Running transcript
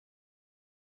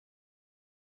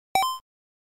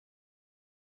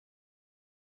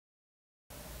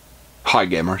Hi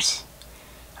gamers,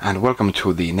 and welcome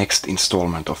to the next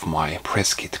installment of my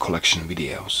press kit collection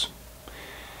videos.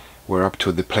 We're up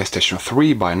to the PlayStation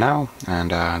 3 by now,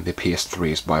 and the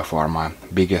PS3 is by far my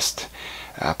biggest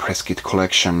press kit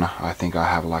collection. I think I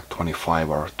have like 25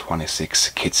 or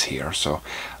 26 kits here, so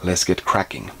let's get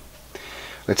cracking.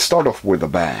 Let's start off with a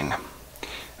bang.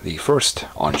 The first,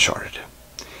 Uncharted.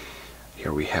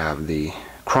 Here we have the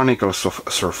Chronicles of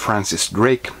Sir Francis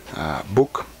Drake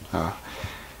book.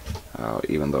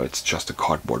 Even though it's just a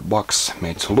cardboard box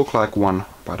made to look like one,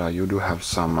 but you do have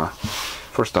some,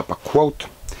 first up a quote.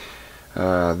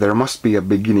 There must be a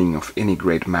beginning of any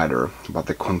great matter, but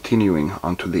the continuing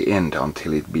unto the end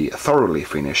until it be thoroughly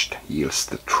finished yields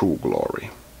the true glory.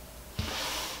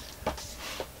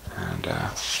 And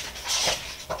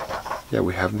yeah,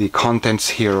 we have the contents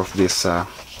here of this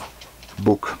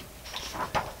book,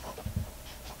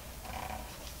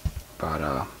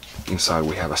 but inside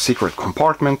we have a secret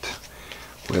compartment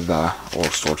with all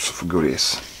sorts of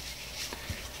goodies.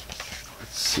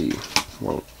 Let's see.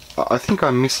 Well, I think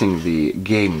I'm missing the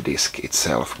game disc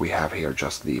itself. We have here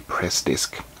just the press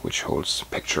disc, which holds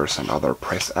pictures and other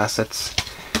press assets.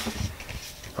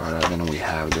 But then we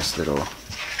have this little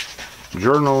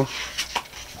journal.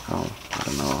 Oh, I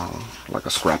don't know, like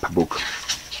a scrapbook.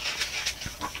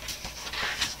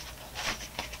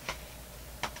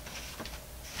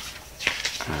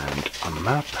 And a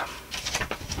map,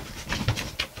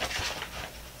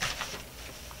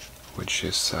 which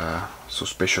is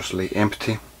suspiciously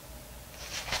empty,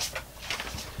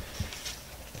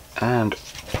 and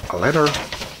a letter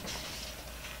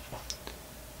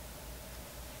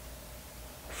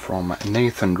from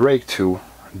Nathan Drake to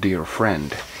dear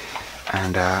friend.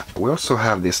 And we also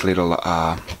have this little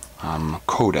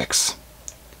codex,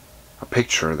 a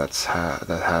picture that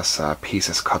has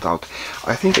pieces cut out.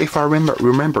 I think if I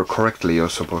remember correctly, you're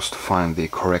supposed to find the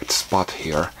correct spot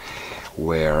here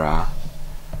where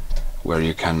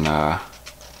you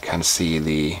can see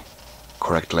the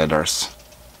correct letters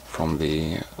from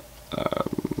the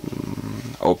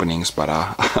openings, but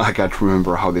I can't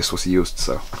remember how this was used,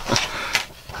 so.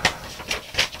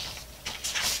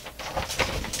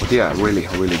 But yeah,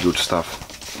 really good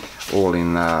stuff, all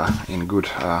in good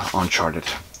Uncharted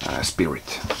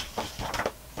spirit.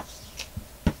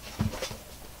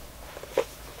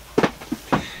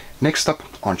 Next up,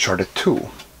 Uncharted 2.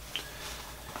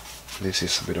 This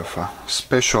is a bit of a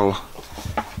special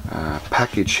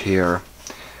package here.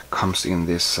 Comes in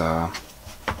this, I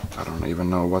don't even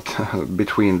know what,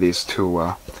 between these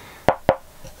two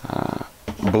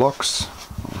blocks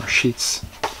or sheets.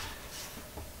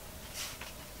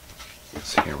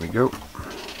 So here we go.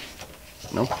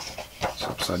 No, it's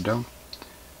upside down.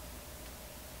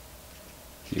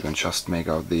 You can just make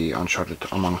out the Uncharted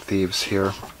Among Thieves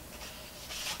here.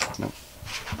 No,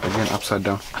 again upside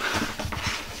down.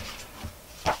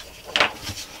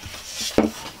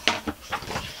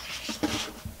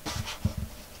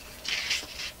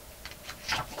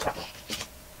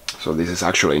 So this is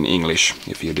actually in English,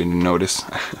 if you didn't notice.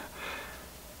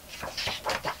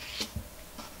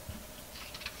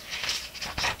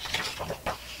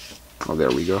 Oh,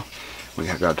 there we go. We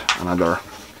have got another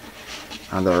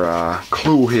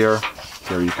clue here.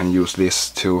 Here you can use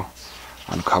this to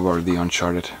uncover the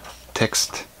Uncharted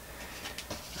text,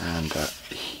 and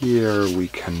here we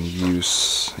can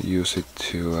use it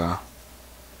to I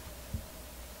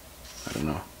don't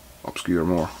know, obscure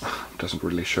more. Doesn't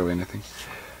really show anything.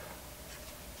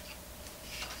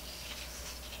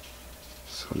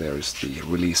 So there is the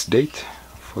release date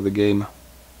for the game,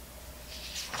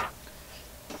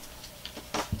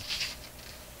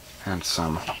 and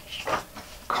some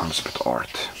concept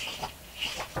art.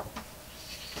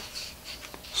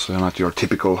 So not your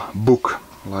typical book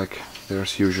like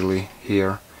there's usually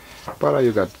here, but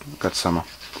you got some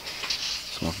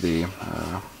of the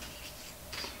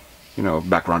you know,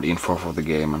 background info for the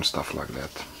game and stuff like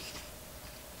that.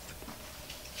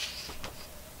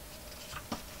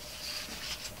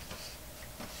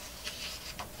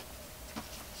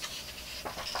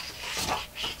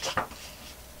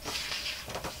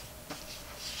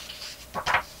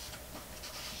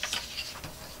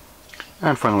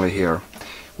 And finally here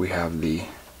we have the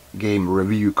game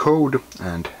review code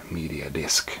and media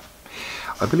disc.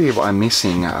 I believe I'm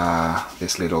missing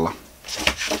this little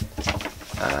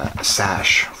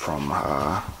sash from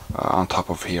on top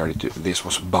of here. This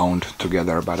was bound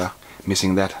together, but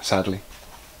missing that, sadly.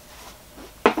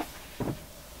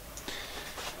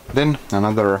 Then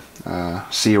another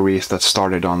series that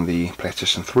started on the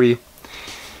PlayStation 3,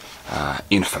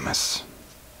 Infamous.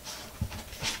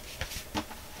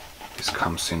 This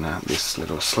comes in this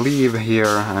little sleeve here,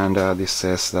 and this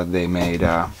says that they made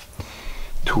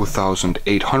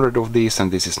 2,800 of these,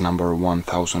 and this is number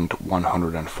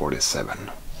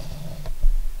 1,147.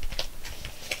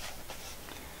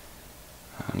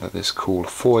 And this cool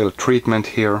foil treatment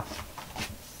here.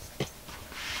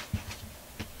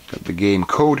 Got the game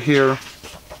code here.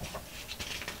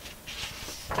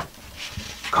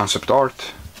 Concept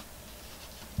art.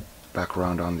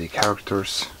 Background on the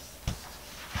characters.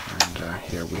 And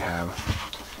here we have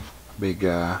a big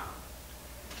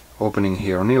opening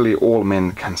here. Nearly all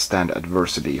men can stand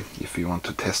adversity. If you want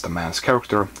to test a man's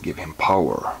character, give him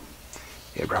power.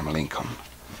 Abraham Lincoln.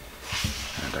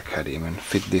 And I can't even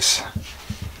fit this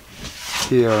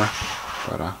here,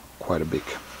 but quite a big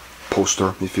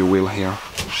poster, if you will, here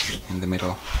in the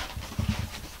middle.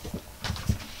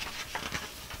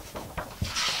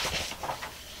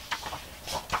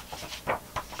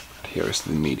 Here is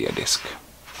the media disc.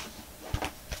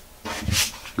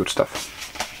 Good stuff.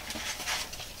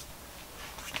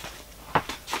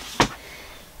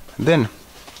 Then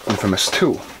Infamous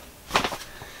 2.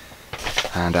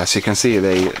 And as you can see,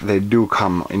 they do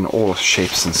come in all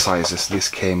shapes and sizes. This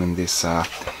came in this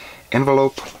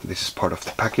envelope. This is part of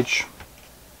the package.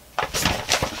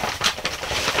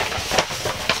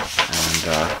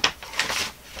 And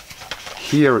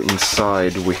here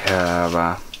inside we have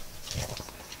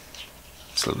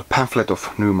this little pamphlet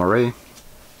of New Marais,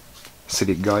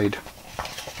 city guide.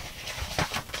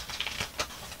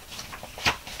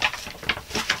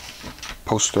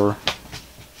 Poster.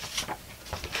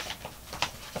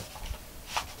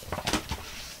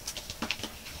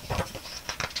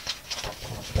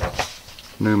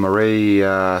 New Marais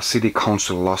City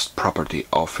Council Lost Property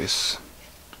Office.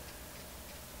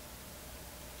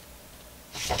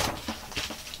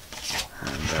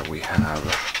 And we have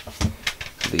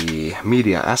the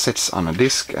media assets on a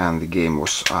disc, and the game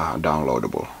was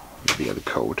downloadable via the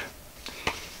code.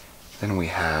 Then we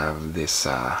have this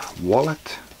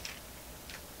wallet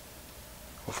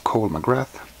of Cole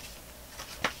McGrath,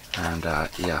 and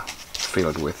yeah,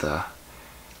 filled with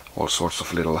all sorts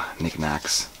of little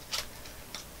knickknacks.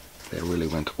 They really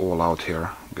went all out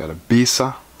here. Got a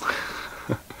visa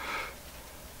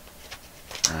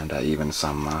and even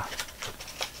some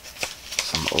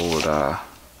old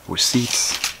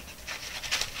receipts.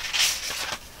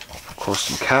 Of course,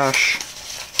 some cash.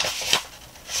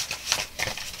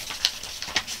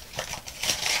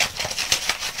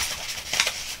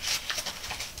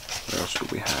 What else do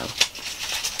we have?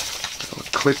 Little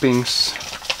clippings.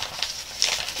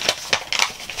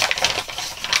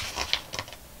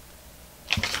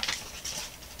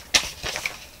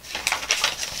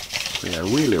 Yeah,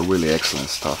 really excellent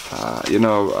stuff. You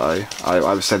know,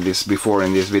 I've said this before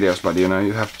in these videos, but you know,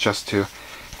 you have just to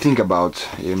think about,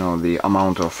 you know, the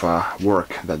amount of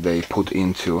work that they put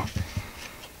into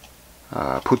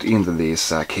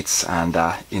these kits, and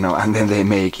you know, and then they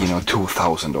make, you know,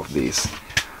 2,000 of these.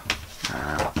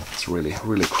 It's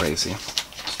really crazy.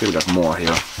 Still got more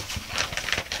here.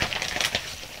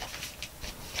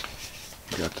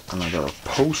 Got another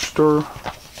poster.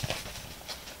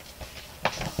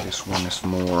 This one is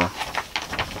more.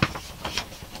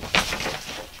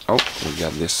 Oh, we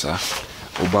got this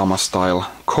Obama style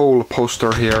Cole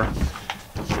poster here,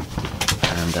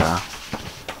 and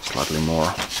slightly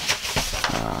more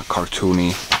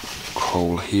cartoony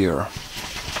Cole here,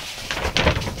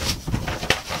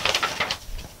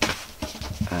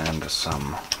 and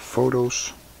some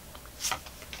photos.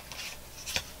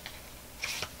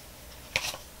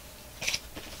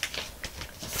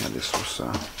 And this was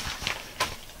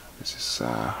this is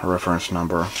a reference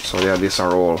number. So yeah, these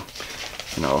are all,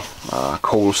 you know,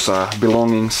 Cole's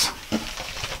belongings.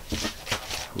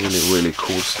 Really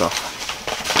cool stuff.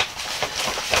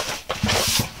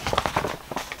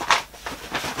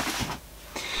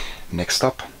 Next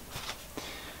up,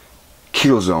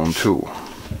 Killzone 2.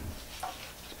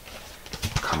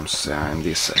 Comes in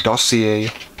this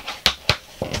dossier.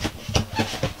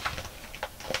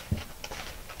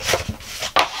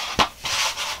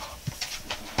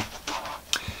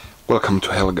 Welcome to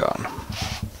Helgon.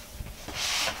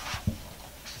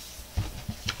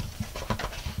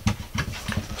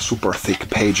 Super thick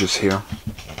pages here.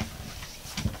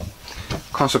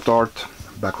 Concept art,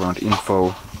 background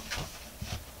info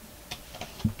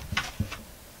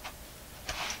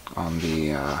on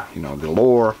the you know, the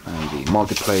lore and the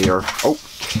multiplayer. Oh,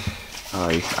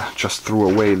 I just threw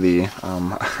away the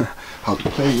how to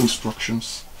play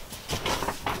instructions.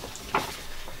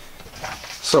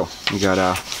 So we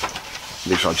got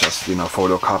these are just, you know,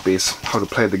 photocopies, how to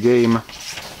play the game.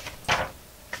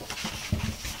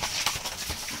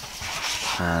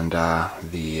 and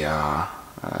the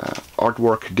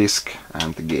artwork disc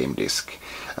and the game disc.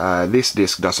 This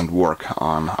disc doesn't work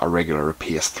on a regular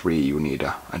PS3, you need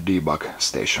a debug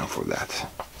station for that.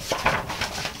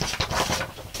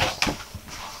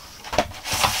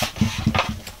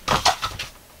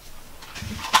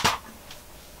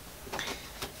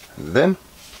 Then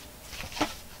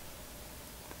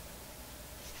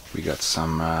we got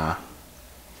some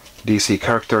DC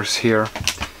characters here.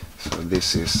 So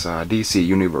this is DC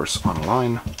Universe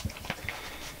Online.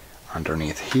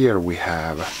 Underneath here we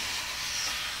have,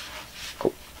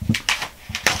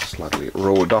 slightly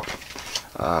rolled up,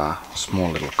 a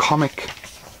small little comic.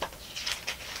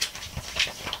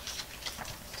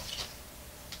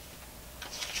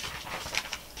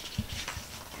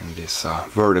 In this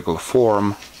vertical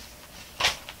form.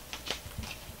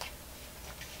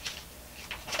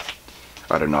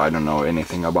 I don't know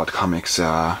anything about comics,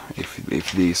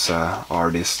 if these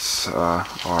artists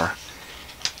are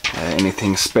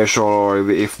anything special, or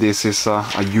if this is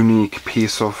a unique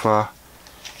piece of a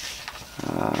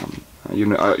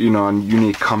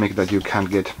unique comic that you can't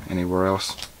get anywhere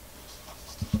else.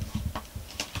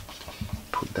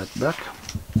 Put that back.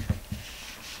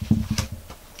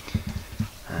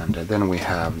 And then we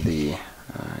have the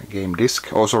game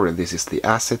disc. Oh, sorry, this is the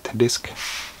asset disc.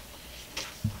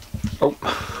 Oh,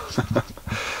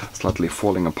 slightly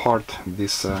falling apart,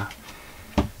 this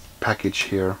package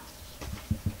here.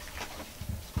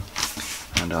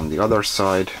 And on the other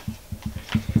side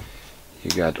you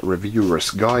got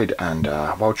reviewer's guide and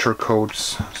voucher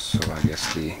codes. So I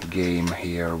guess the game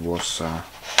here was yeah,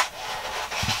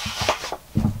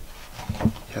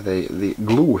 the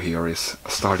glue here is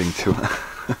starting to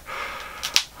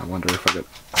I wonder if I got,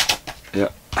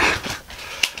 yeah,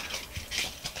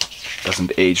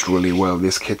 doesn't age really well,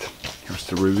 this kit. Here's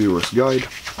the reviewer's guide.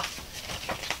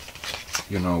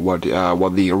 You know what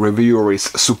the reviewer is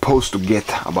supposed to get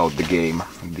about the game.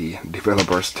 The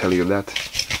developers tell you that.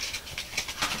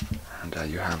 And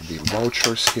you have the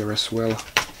vouchers here as well.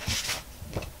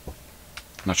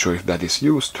 Not sure if that is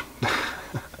used.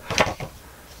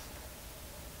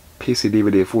 PC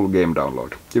DVD full game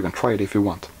download. You can try it if you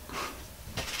want.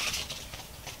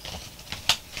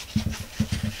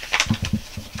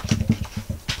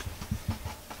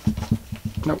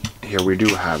 No, here we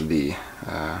do have the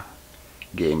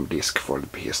game disc for the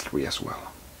PS3 as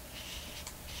well.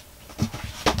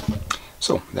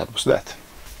 So that was that.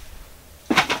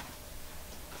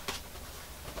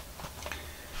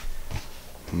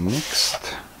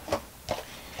 Next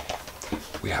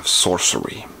we have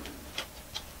sorcery.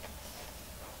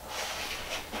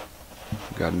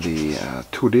 Got the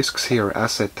two discs here,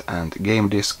 asset and game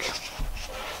disc.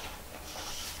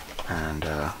 And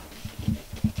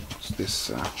what's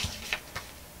this?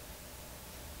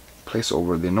 Place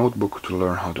over the notebook to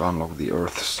learn how to unlock the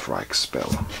Earth Strike spell.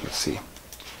 Let's see.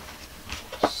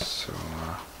 So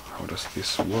how does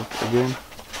this work again?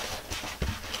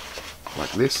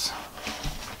 Like this.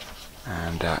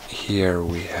 And here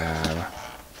we have,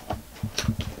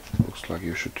 looks like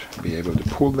you should be able to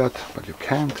pull that, but you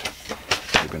can't.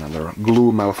 Maybe another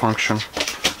glue malfunction.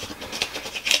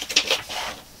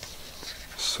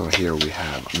 So here we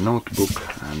have a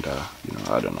notebook, and you know,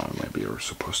 I don't know, maybe you're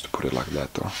supposed to put it like that,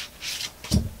 or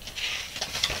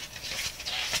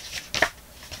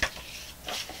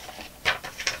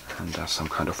and some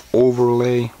kind of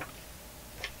overlay.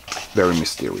 Very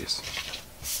mysterious.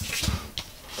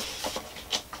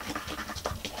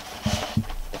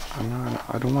 And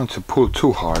I don't want to pull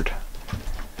too hard,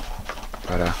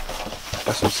 but it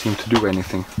doesn't seem to do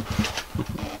anything.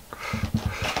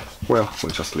 Well,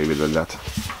 we'll just leave it at that.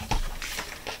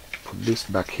 Put this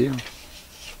back here.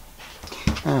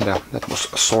 And that was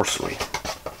sorcery.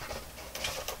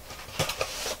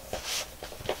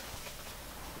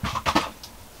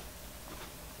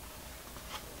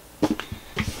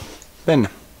 Then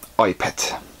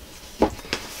iPad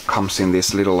comes in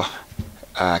this little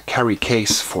carry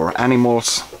case for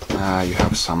animals. You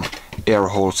have some air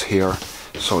holes here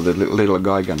so the little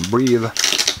guy can breathe,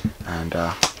 and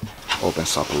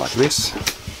opens up like this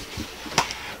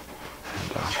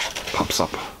and pops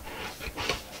up.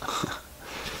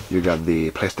 You got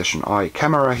the PlayStation Eye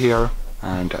camera here,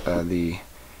 and the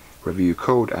review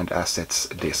code and assets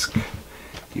disc.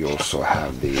 You also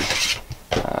have the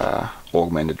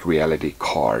augmented reality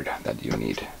card that you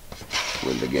need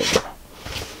with the game.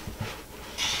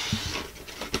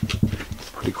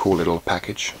 Pretty cool little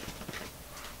package.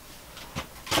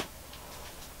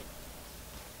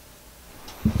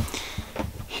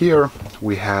 Here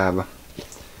we have a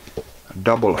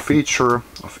double feature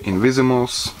of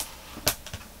Invisimals.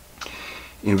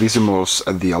 Invisibles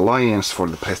The Alliance for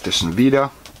the PlayStation Vita,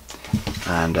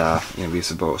 and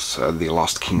Invisibles The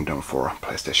Lost Kingdom for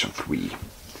PlayStation 3.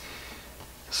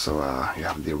 So you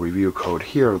have the review code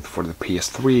here for the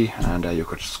PS3, and you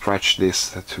could scratch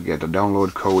this to get a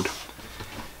download code.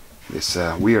 This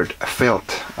weird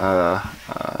felt, I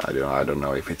don't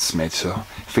know if it's made to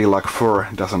feel like fur.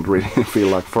 It doesn't really feel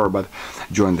like fur, but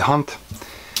join the hunt.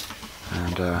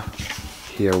 And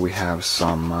here we have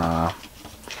some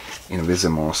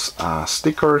Invisibles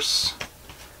stickers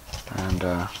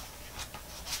and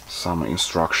some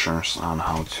instructions on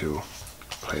how to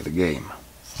play the game.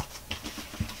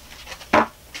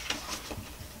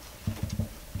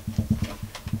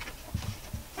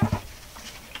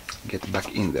 Get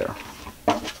back in there.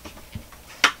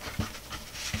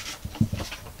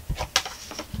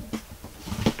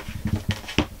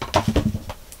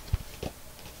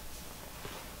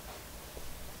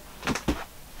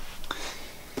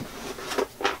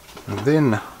 And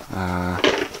then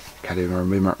can't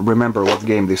even remember what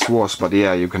game this was, but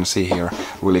yeah, you can see here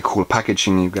really cool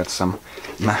packaging. You got some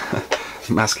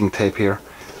masking tape here,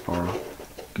 or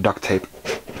duct tape.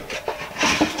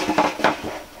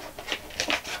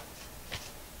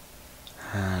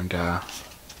 And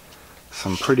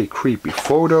some pretty creepy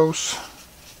photos.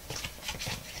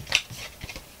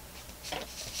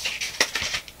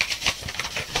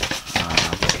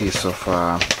 A piece of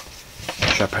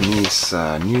Japanese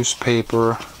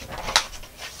newspaper.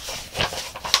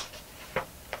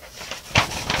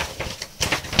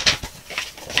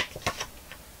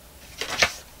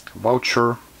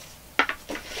 Voucher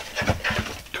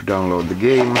to download the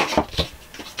game.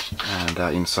 And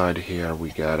inside here we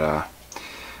got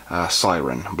a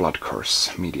Siren Blood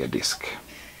Curse media disc,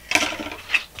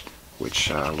 which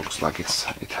looks like it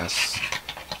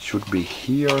should be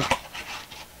here.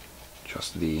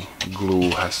 Just the glue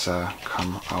has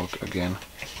come out again.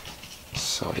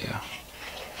 So yeah,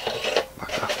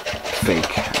 like a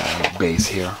fake base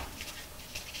here.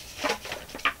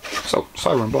 So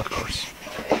Siren Blood Curse.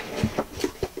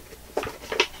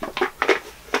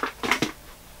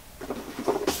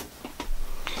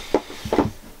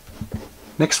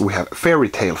 Next we have Fairy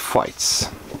Tale Fights.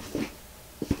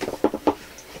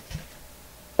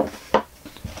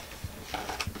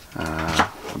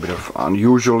 A bit of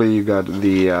unusually, you got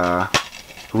the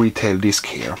retail disc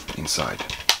here inside.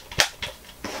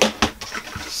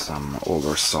 Some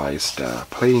oversized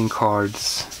playing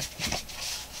cards.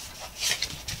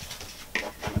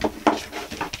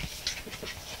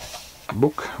 A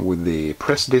book with the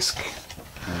press disc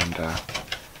and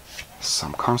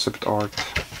some concept art.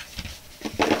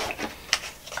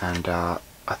 And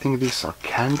I think these are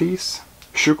candies,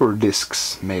 sugar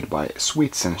discs made by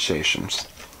Sweet Sensations.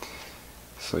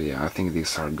 So yeah, I think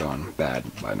these are gone bad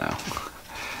by now.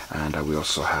 And we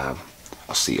also have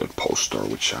a sealed poster,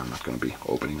 which I'm not going to be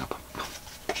opening up.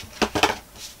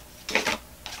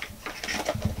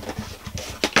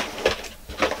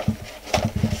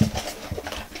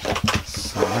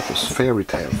 So that was Fairy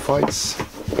Tale Fights.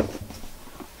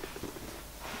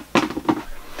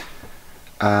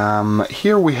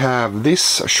 Here we have,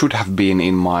 this should have been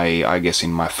in my, I guess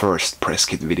in my first press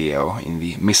kit video in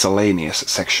the miscellaneous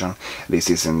section. This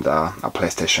isn't a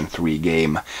PlayStation 3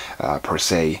 game per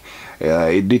se.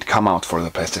 It did come out for the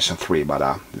PlayStation 3,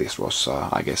 but this was,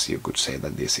 I guess you could say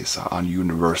that this is a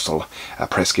universal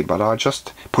press kit, but I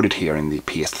just put it here in the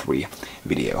PS3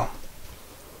 video.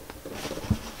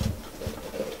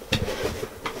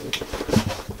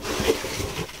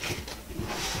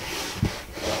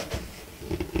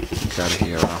 Got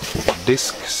here a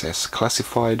disc, says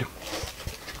classified,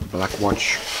 black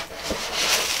watch,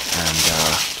 and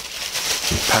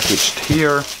packaged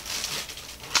here.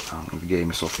 The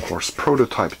game is of course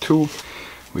Prototype 2.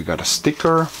 We got a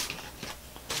sticker, a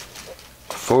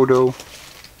photo,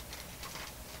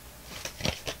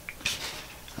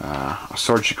 a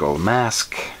surgical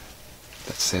mask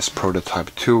that says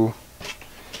Prototype 2,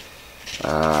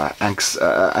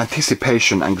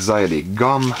 anticipation anxiety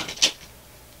gum.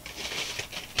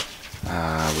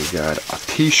 We got a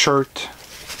t-shirt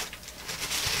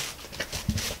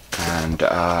and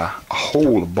a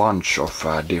whole bunch of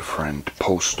different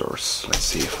posters. Let's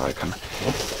see if I can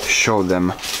show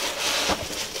them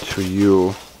to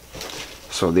you.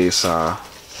 So these are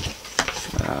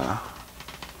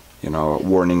you know,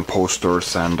 warning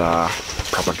posters and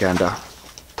propaganda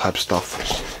type stuff.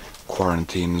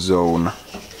 Quarantine zone,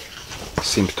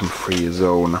 symptom-free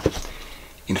zone,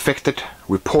 infected,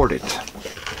 reported.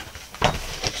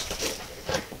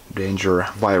 Danger,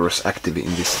 virus active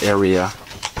in this area.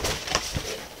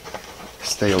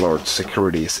 Stay alert,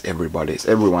 security is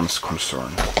everyone's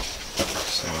concern.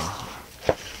 So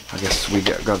I guess we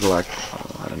got like,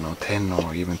 I don't know, 10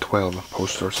 or even 12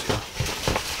 posters here.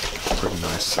 Pretty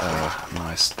nice,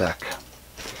 nice stack.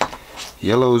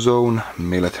 Yellow zone,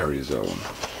 military zone.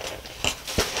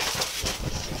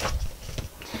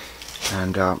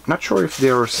 And not sure if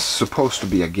there's supposed to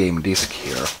be a game disc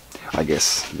here. I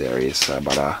guess there is,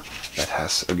 but that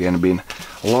has again been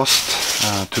lost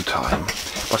to time.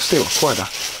 But still, quite a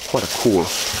cool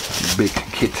big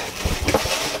kit.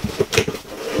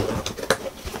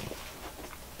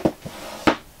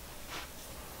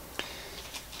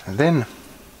 And then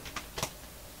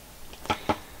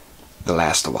The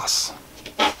Last of Us.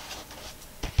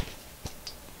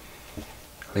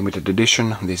 Limited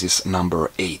edition. This is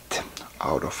number 8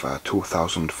 out of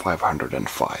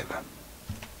 2505.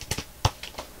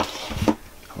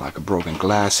 Like a broken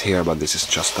glass here, but this is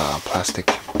just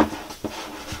plastic.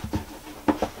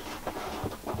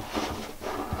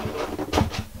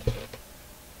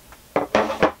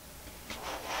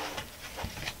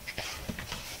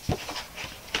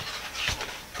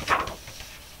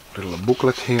 Little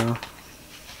booklet here.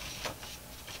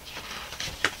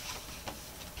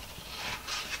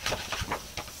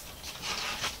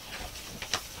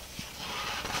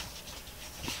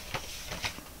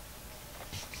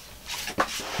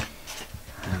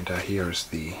 Here's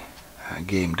the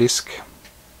game disc.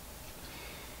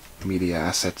 Media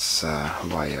assets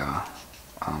via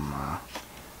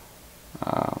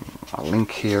a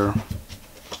link here.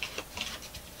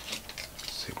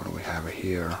 Let's see what we have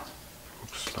here.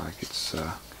 Looks like it's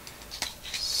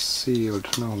sealed.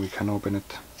 No, we can open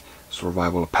it.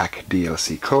 Survival Pack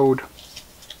DLC code.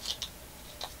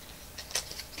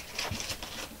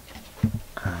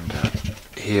 And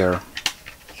here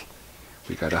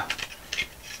we got a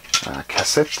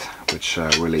cassette, which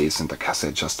really isn't a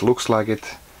cassette, just looks like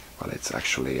it, but it's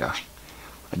actually a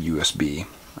USB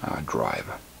drive.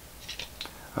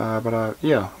 But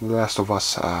yeah, The Last of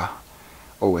Us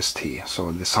OST,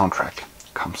 so the soundtrack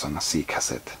comes on a C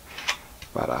cassette,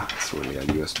 but it's really a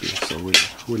USB, so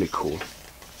really cool.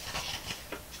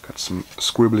 Got some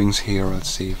scribblings here.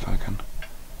 Let's see if I can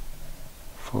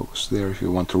focus there if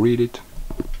you want to read it.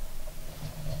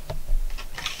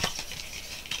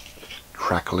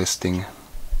 Track listing.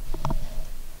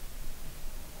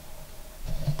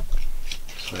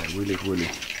 So really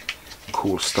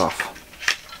cool stuff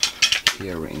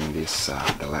here in this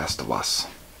The Last of Us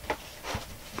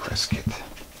press kit.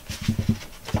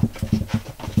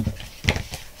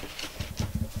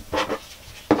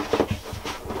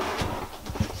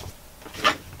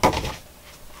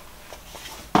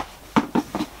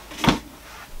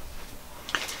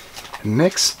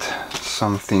 Next,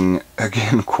 something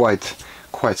again quite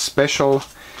special.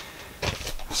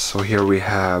 So here we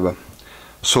have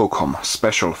SOCOM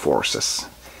Special Forces,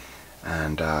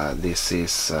 and this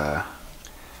is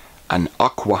an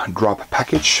aqua drop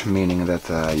package, meaning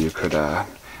that you could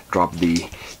drop the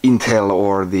intel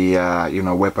or the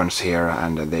weapons here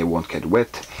and they won't get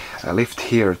wet. Lift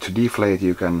here to deflate.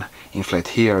 You can inflate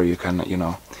here. You can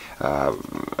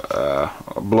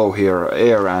blow here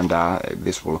air, and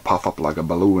this will puff up like a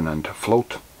balloon and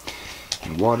float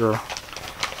in water.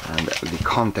 And the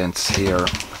contents here,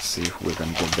 let's see if we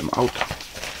can get them out.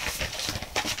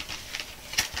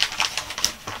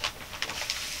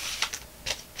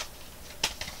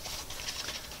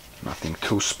 Nothing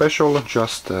too special,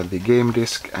 just the game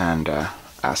disc and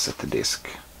asset disc.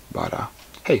 But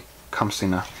hey, comes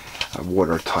in a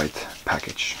watertight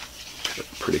package.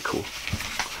 Pretty cool.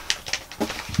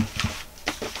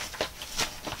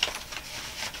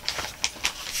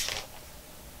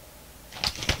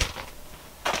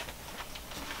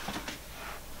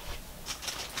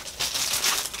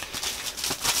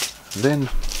 Then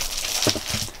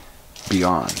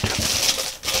Beyond.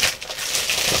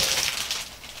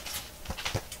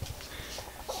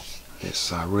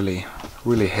 This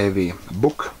really heavy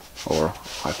book, or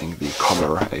I think the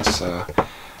cover is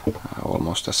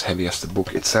almost as heavy as the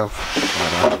book itself.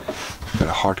 But got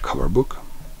a hardcover book.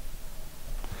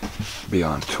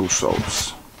 Beyond Two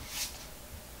Souls.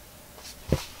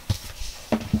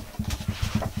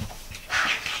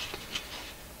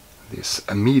 This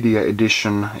media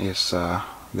edition is,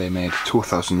 they made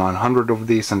 2,900 of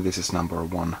these, and this is number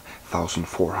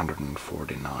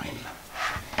 1,449.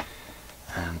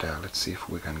 And let's see if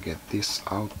we can get this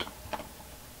out.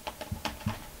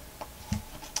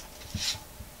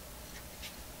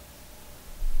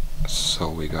 So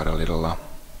we got a little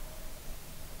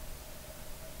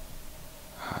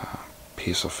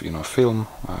piece of film.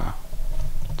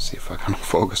 Let's see if I can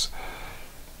focus.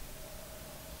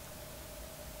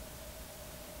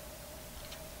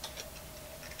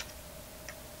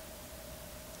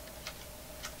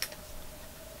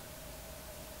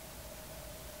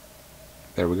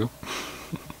 There we go.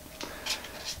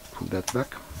 Put that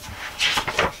back.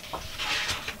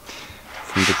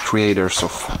 From the creators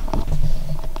of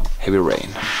Heavy Rain.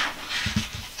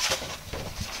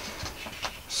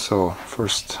 So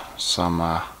first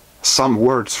some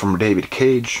words from David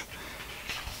Cage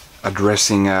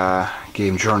addressing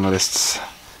game journalists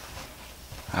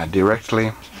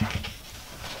directly.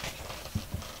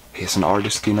 He's an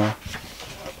artist, you know.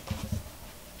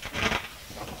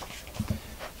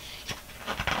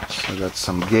 So I got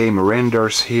some game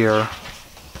renders here.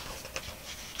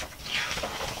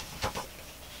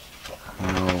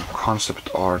 No concept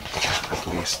art, at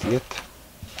least yet.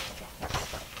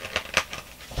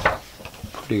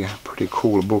 Pretty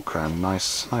cool book and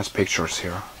nice pictures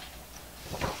here.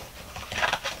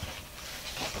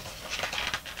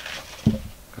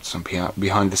 Got some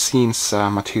behind the scenes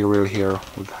material here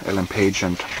with Ellen Page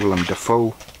and Willem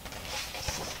Dafoe.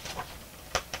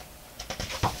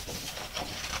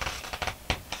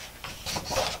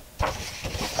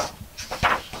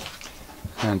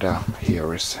 And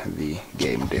here is the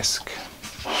game disc.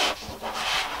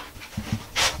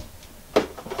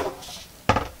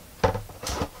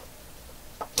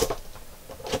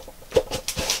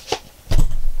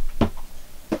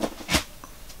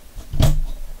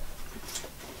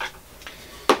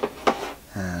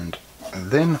 And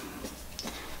then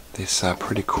this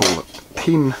pretty cool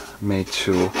tin made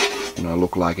to, you know,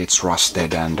 look like it's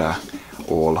rusted and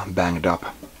all banged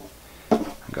up.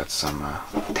 Got some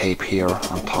tape here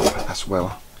on top as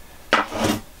well.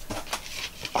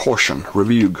 Caution,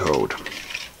 review code.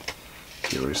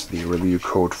 Here is the review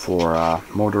code for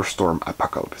Motorstorm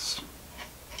Apocalypse.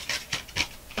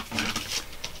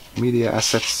 Media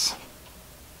assets.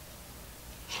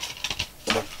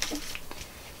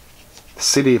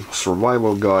 City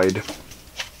survival guide.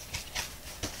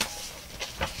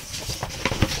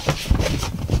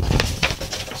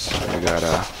 So we got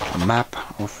a map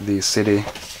of the city,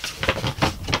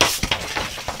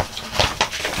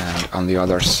 and on the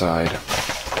other side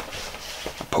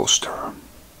a poster.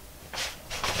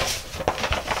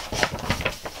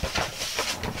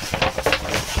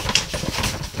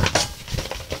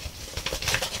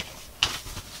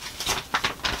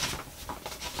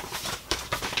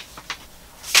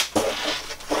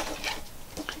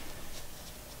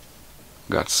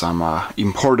 Got some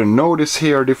important notice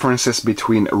here, differences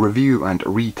between review and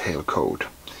retail code.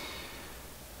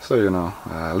 So, you know,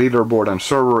 leaderboard and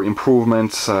server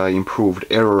improvements, improved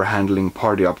error handling,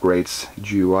 party upgrades,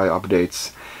 GUI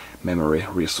updates, memory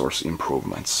resource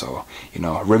improvements. So, you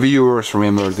know, reviewers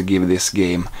remember to give this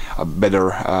game a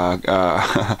better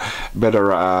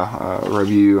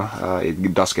review.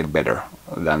 It does get better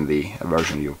than the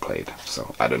version you played.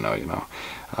 So I don't know, you know,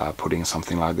 putting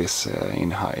something like this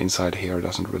inside here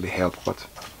doesn't really help, but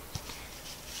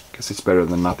I guess it's better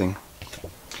than nothing.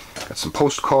 Got some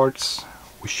postcards.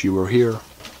 Wish you were here.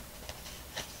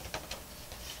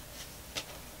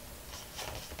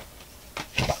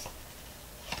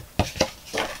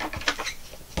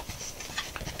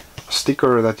 A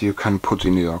sticker that you can put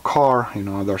in your car, you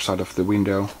know, other side of the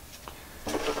window.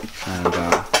 And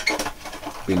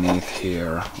beneath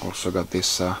here also got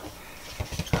this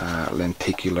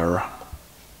lenticular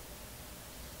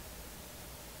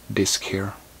disc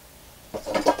here.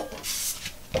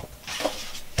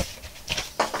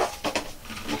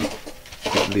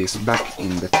 Put these back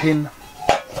in the tin.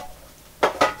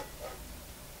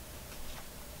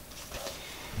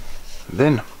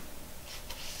 Then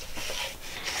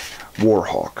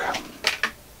Warhawk,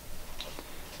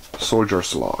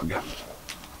 Soldier's Log,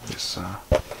 this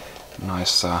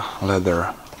nice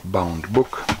leather bound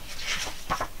book,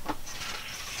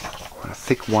 quite a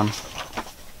thick one.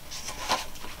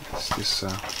 This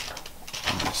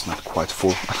it's not quite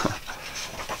full.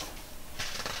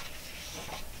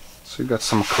 So you got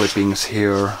some clippings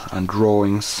here and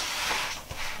drawings.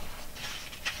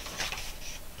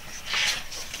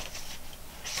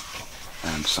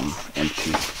 And some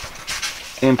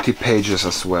empty pages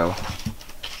as well.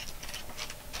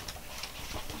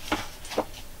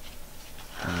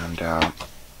 And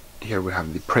here we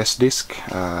have the press disc.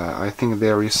 I think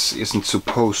there isn't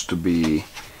supposed to be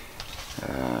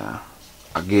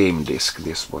a game disc.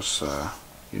 This was,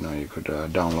 you know, you could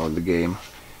download the game.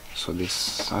 So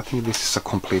this, I think this is a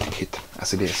complete kit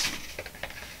as it is.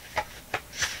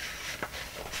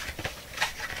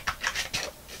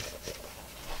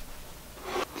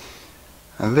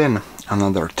 And then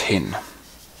another tin.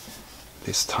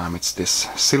 This time it's this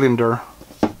cylinder.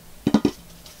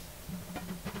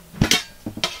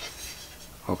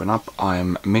 Open up.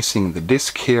 I'm missing the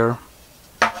disc here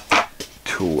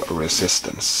to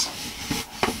resistance.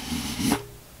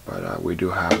 But But we do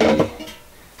have the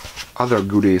other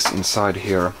goodies inside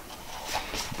here.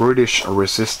 British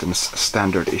Resistance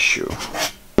Standard Issue.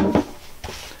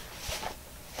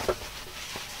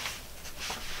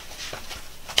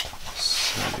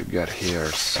 So you got here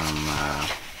some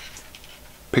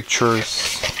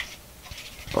pictures.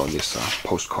 Oh, these are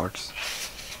postcards.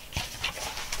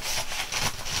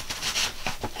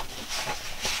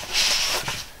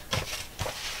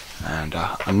 And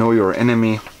I Know Your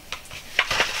Enemy.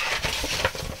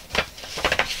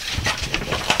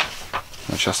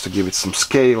 And just to give it some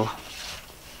scale.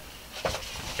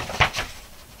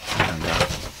 And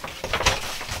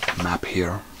map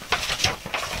here.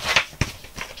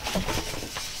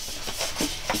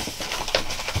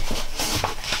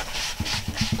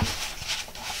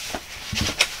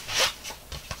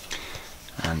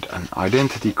 And an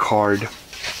identity card.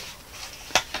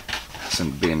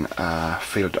 Hasn't been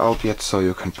filled out yet, so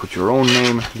you can put your own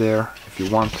name there if you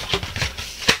want.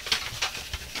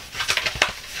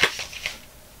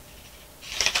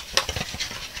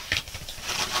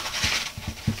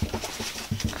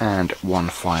 And one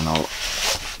final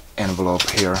envelope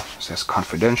here, says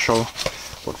confidential,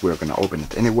 but we're gonna open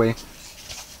it anyway.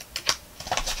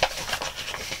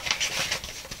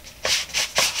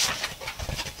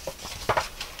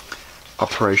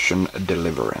 Operation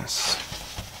Deliverance.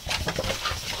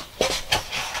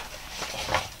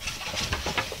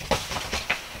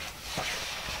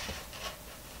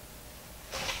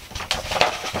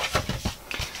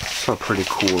 So pretty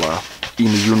cool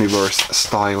in-universe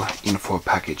style info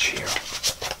package here.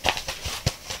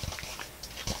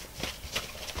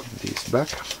 Put these back.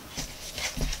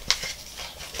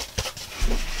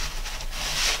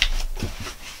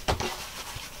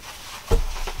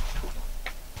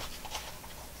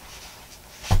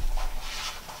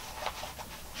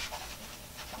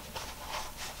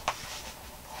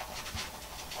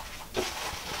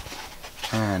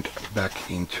 And back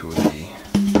into the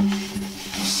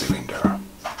cylinder.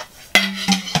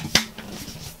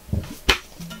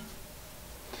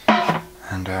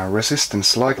 And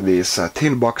Resistance like these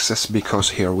tin boxes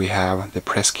because here we have the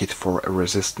press kit for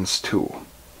Resistance 2.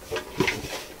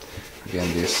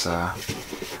 Again, this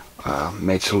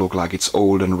made to look like it's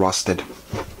old and rusted.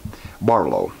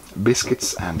 Barlow,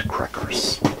 biscuits and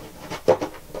crackers.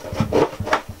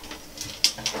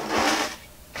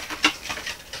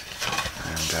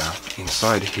 And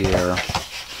inside here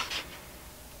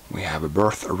we have a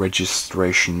birth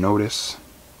registration notice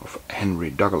of Henry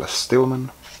Douglas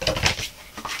Stillman.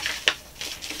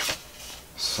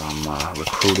 Some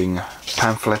recruiting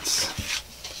pamphlets.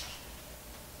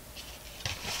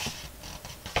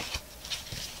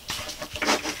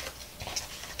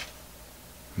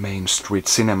 Main Street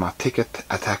Cinema ticket,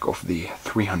 Attack of the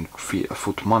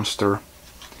 300-foot monster.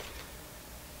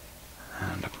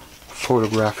 And a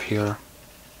photograph here.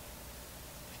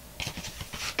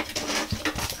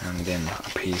 And then a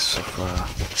piece of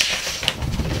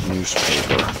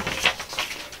newspaper.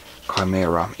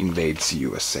 Chimera Invades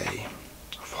USA.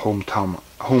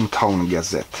 Hometown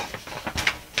Gazette.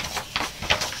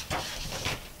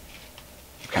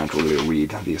 You can't really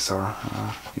read. These are,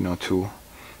 you know, too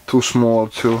small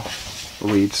to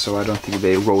read, so I don't think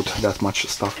they wrote that much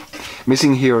stuff.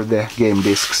 Missing here the game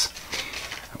discs,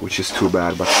 which is too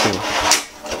bad, but still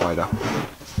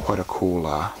quite a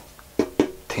cool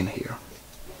tin here.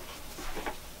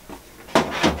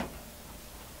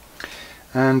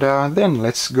 And then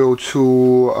let's go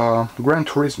to Gran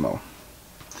Turismo.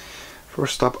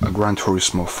 First up, a Gran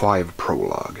Turismo 5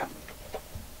 prologue.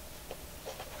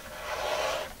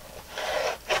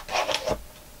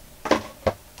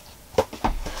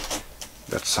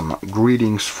 Got some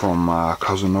greetings from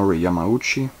Kazunori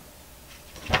Yamauchi.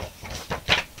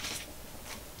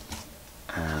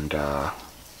 And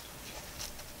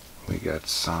we got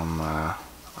some.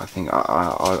 I think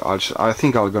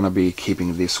I'm gonna be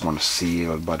keeping this one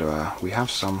sealed, but we have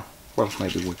some. Well,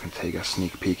 maybe we can take a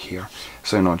sneak peek here.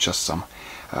 So not just some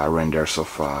renders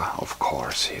of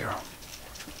cars here.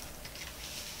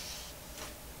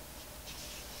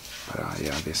 But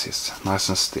yeah, this is nice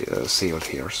and sealed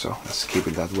here, so let's keep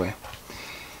it that way.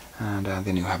 And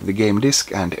then you have the game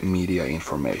disc and media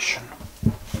information.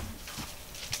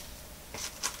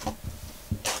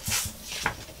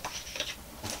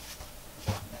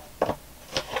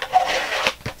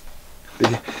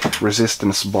 The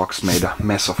Resistance box made a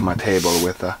mess of my table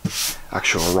with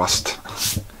actual rust.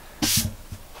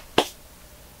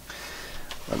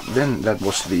 But then that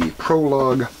was the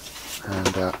prologue,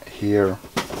 and here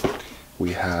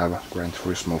we have Gran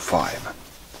Turismo 5.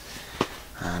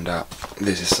 And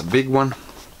this is a big one.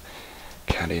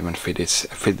 Can't even fit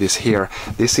this here.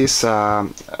 This is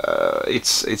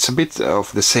it's a bit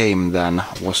of the same than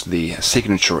was the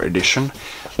signature edition,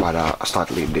 but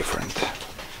slightly different.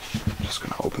 Just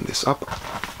gonna open this up.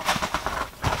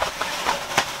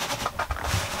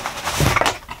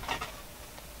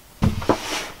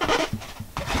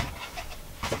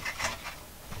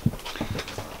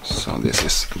 So this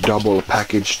is double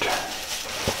packaged.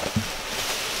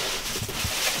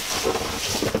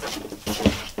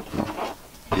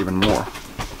 Even more.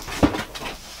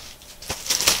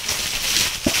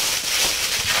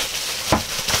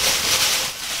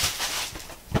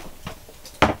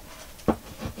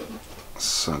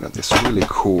 So I got this really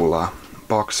cool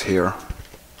box here.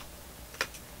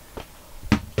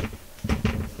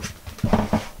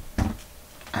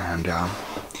 And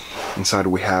inside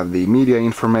we have the media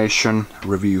information,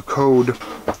 review code,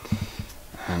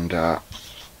 and a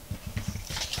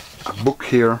book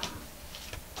here.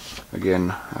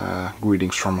 Again,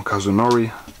 greetings from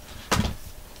Kazunori.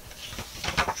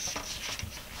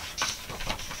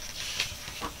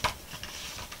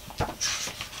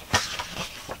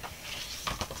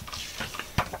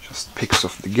 Just pics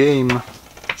of the game,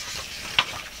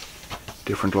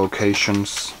 different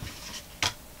locations.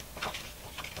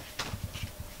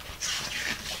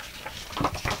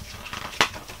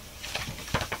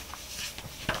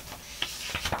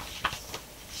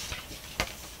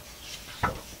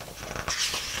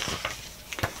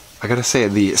 I gotta say,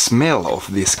 the smell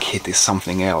of this kit is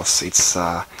something else. It's,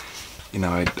 you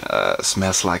know, it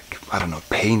smells like, I don't know,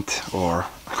 paint or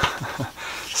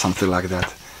something like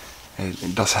that.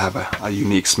 It does have a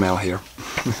unique smell here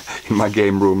in my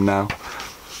game room now.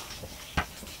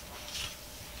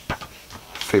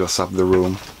 Fills up the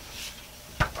room.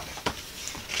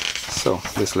 So,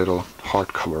 this little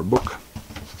hardcover book.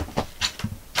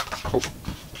 Oh.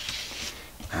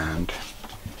 And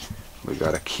we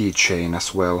got a keychain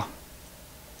as well.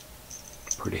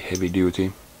 Pretty heavy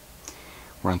duty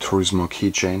Gran Turismo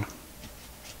keychain.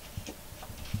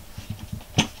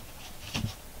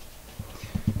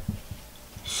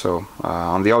 So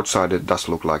on the outside it does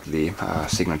look like the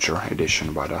signature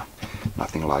edition, but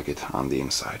nothing like it on the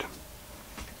inside.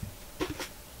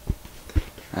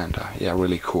 And yeah,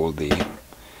 really cool, the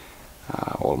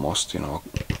almost, you know,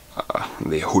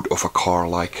 the hood of a car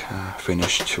like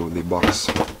finish to the box.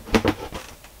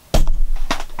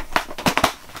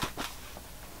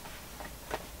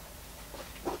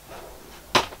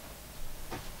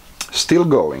 Still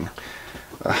going.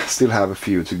 Still have a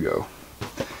few to go.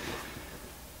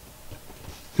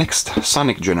 Next,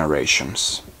 Sonic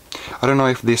Generations. I don't know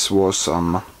if this was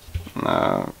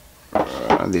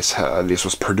this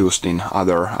was produced in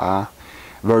other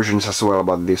versions as well,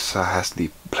 but this has the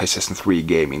PlayStation 3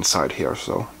 game inside here,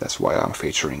 so that's why I'm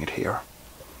featuring it here.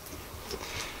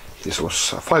 This was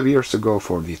 5 years ago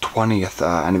for the 20th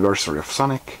anniversary of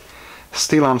Sonic.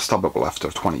 Still unstoppable after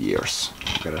 20 years.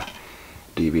 Got a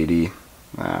DVD,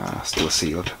 still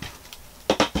sealed.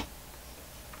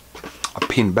 A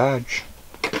pin badge.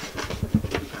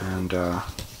 And a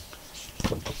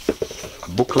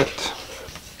booklet.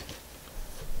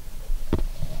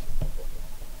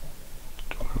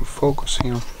 Focus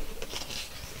here.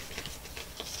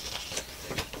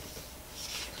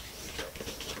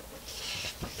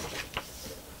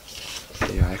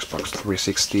 Yeah, Xbox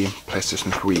 360,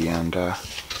 PlayStation 3 and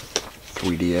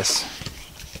 3DS.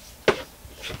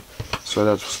 So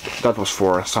that was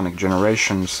for Sonic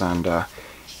Generations, and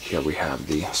here we have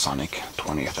the Sonic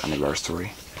 20th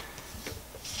anniversary.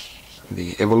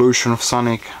 The evolution of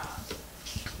Sonic.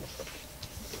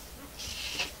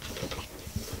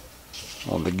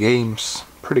 All the games.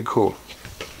 Pretty cool.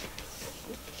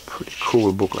 Pretty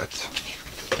cool booklet.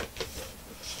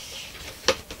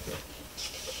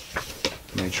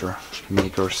 Major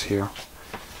makers here.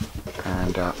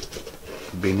 And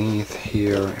beneath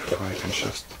here, if I can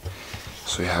just...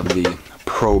 So you have the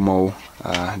promo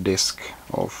disc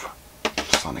of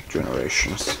Sonic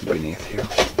Generations beneath here.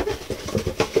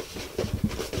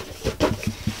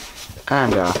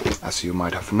 And as you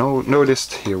might have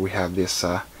noticed, here we have this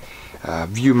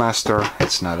Viewmaster.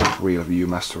 It's not a real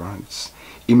Viewmaster, it's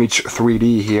Image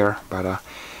 3D here, but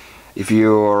if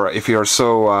you're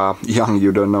so young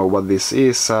you don't know what this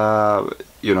is,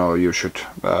 you know, you should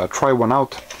try one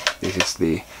out. This is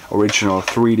the original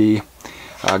 3D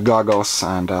goggles,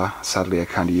 and sadly I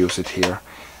can't use it here.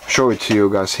 Show it to you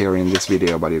guys here in this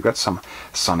video, but you got some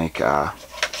Sonic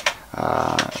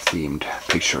themed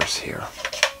pictures here.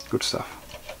 Good stuff.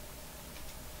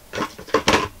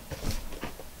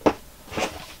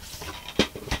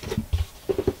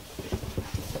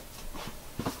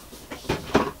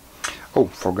 Oh,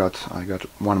 forgot, I got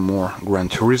one more Gran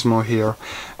Turismo here.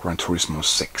 Gran Turismo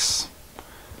 6.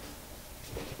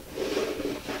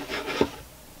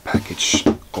 package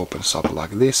opens up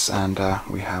like this, and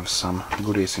we have some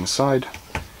goodies inside.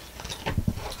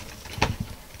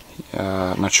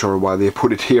 Not sure why they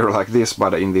put it here like this,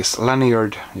 but in this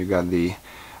lanyard you got the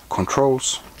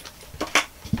controls,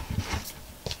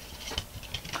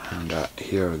 and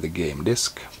here the game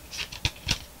disc.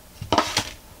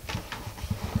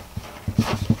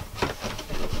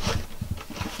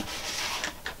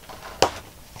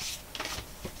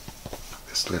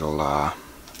 This little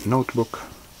notebook,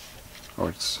 or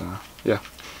it's yeah,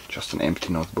 just an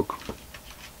empty notebook.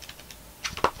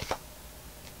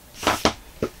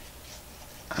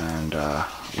 And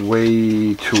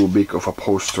way too big of a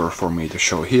poster for me to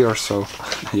show here, so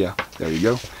yeah, there you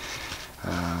go.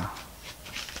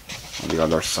 On the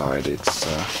other side it's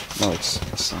no,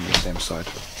 it's on the same side.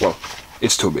 Well,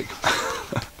 it's too big.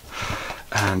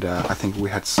 And I think we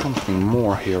had something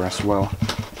more here as well.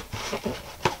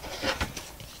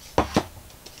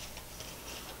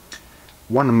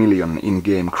 $1 million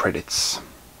in-game credits.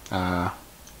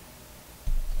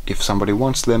 If somebody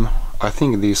wants them, I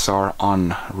think these are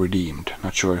unredeemed.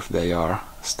 Not sure if they are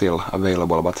still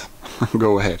available, but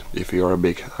go ahead if you're a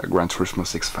big Gran Turismo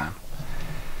 6 fan.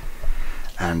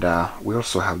 And we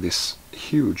also have this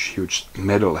huge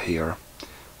medal here.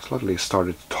 Slightly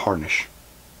started to tarnish.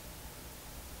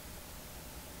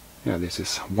 Yeah, this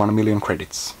is 1 million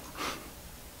credits.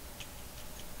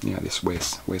 Yeah, this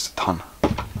weighs a ton.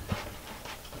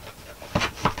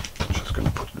 Just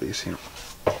gonna put these here.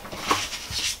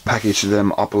 Package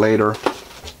them up later.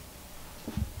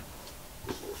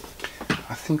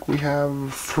 I think we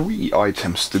have 3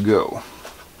 items to go.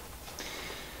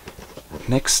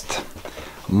 Next,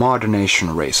 Mod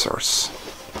Nation Racers.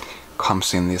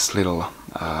 Comes in this little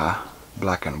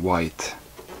black and white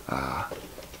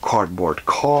cardboard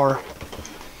car.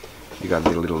 You got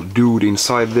the little dude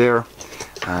inside there,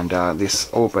 and this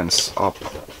opens up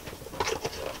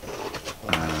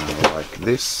like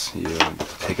this. You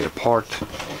take it apart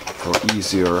for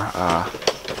easier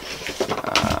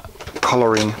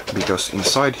coloring, because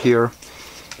inside here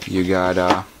you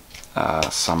got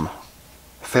some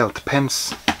felt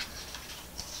pens,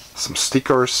 some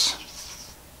stickers,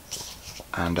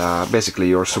 and basically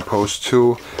you're supposed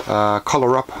to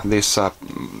color up this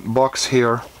box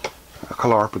here,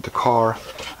 color up with the car,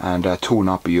 and tune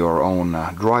up your own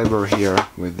driver here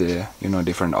with the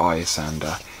different eyes, and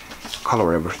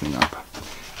color everything up.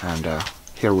 And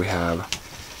here we have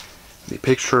the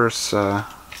pictures,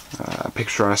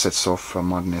 picture assets of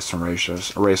Mod Nation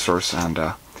Racers, and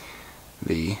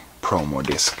the promo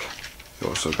disc. You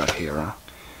also got here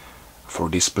for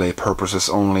display purposes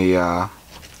only,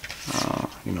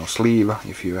 sleeve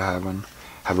if you have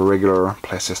a regular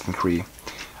PlayStation 3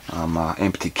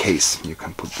 empty case. You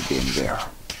can put the game there.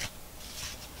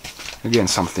 Again,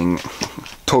 something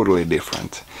totally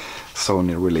different.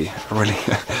 Sony really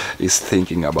is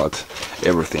thinking about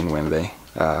everything when they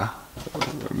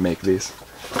make this.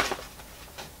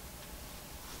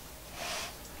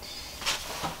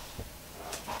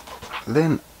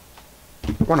 Then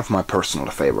one of my personal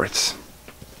favorites,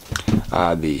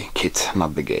 the kit,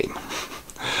 not the game.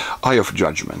 Eye of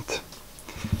Judgment.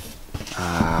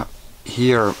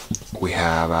 Here we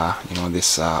have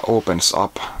this opens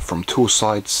up from 2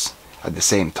 sides at the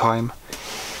same time.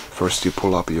 First you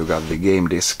pull up, you got the game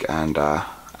disc and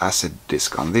asset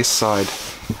disc on this side,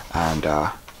 and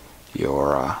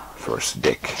your first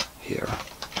deck here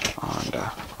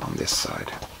on this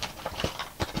side.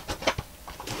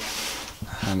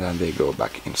 And then they go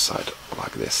back inside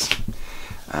like this.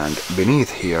 And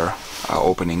beneath here,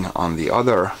 opening on the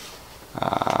other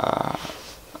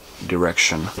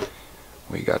direction,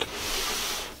 we got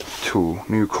 2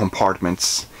 new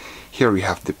compartments. Here we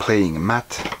have the playing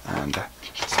mat and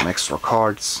some extra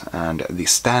cards, and the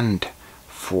stand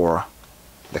for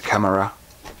the camera,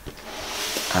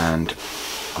 and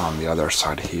on the other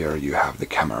side here you have the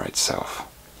camera itself.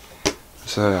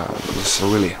 So this is a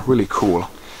really cool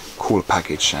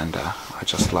package, and I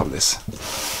just love this.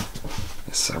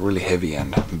 It's really heavy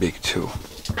and big too.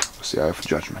 It's the Eye of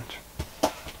Judgment.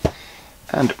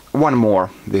 And one more.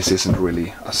 This isn't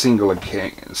really a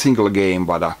single game,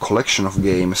 but a collection of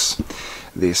games.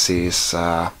 This is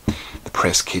the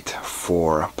press kit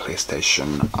for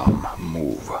PlayStation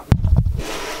Move.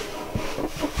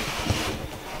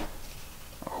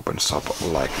 Opens up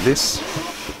like this.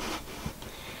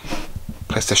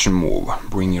 PlayStation Move.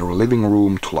 Bring your living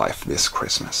room to life this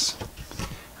Christmas.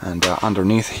 And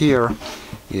underneath here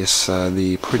is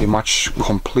the pretty much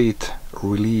complete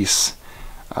release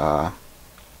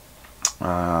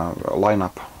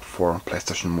lineup for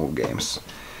PlayStation Move games.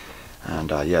 And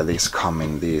yeah, these come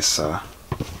in these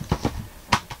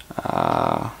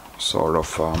sort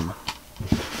of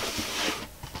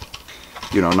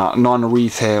you know,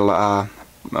 non-retail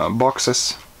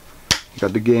boxes. You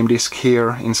got the game disc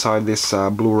here inside this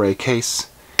Blu-ray case,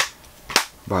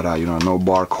 but you know, no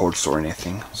barcodes or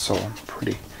anything. So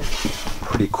pretty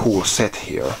cool set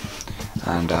here.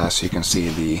 And as you can see,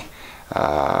 the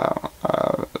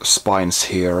spines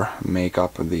here make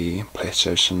up the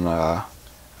PlayStation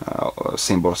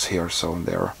symbols here, so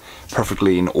they're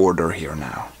perfectly in order here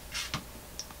now.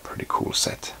 Pretty cool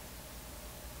set.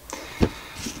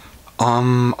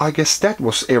 I guess that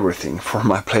was everything for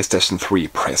my PlayStation 3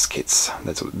 press kits.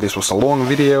 This was a long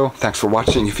video. Thanks for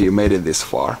watching if you made it this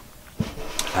far.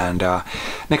 And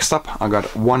next up, I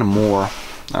got one more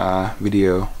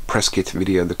press kit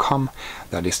video to come.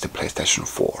 That is the PlayStation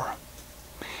 4.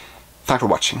 Thanks for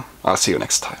watching. I'll see you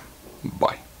next time.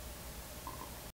 Bye.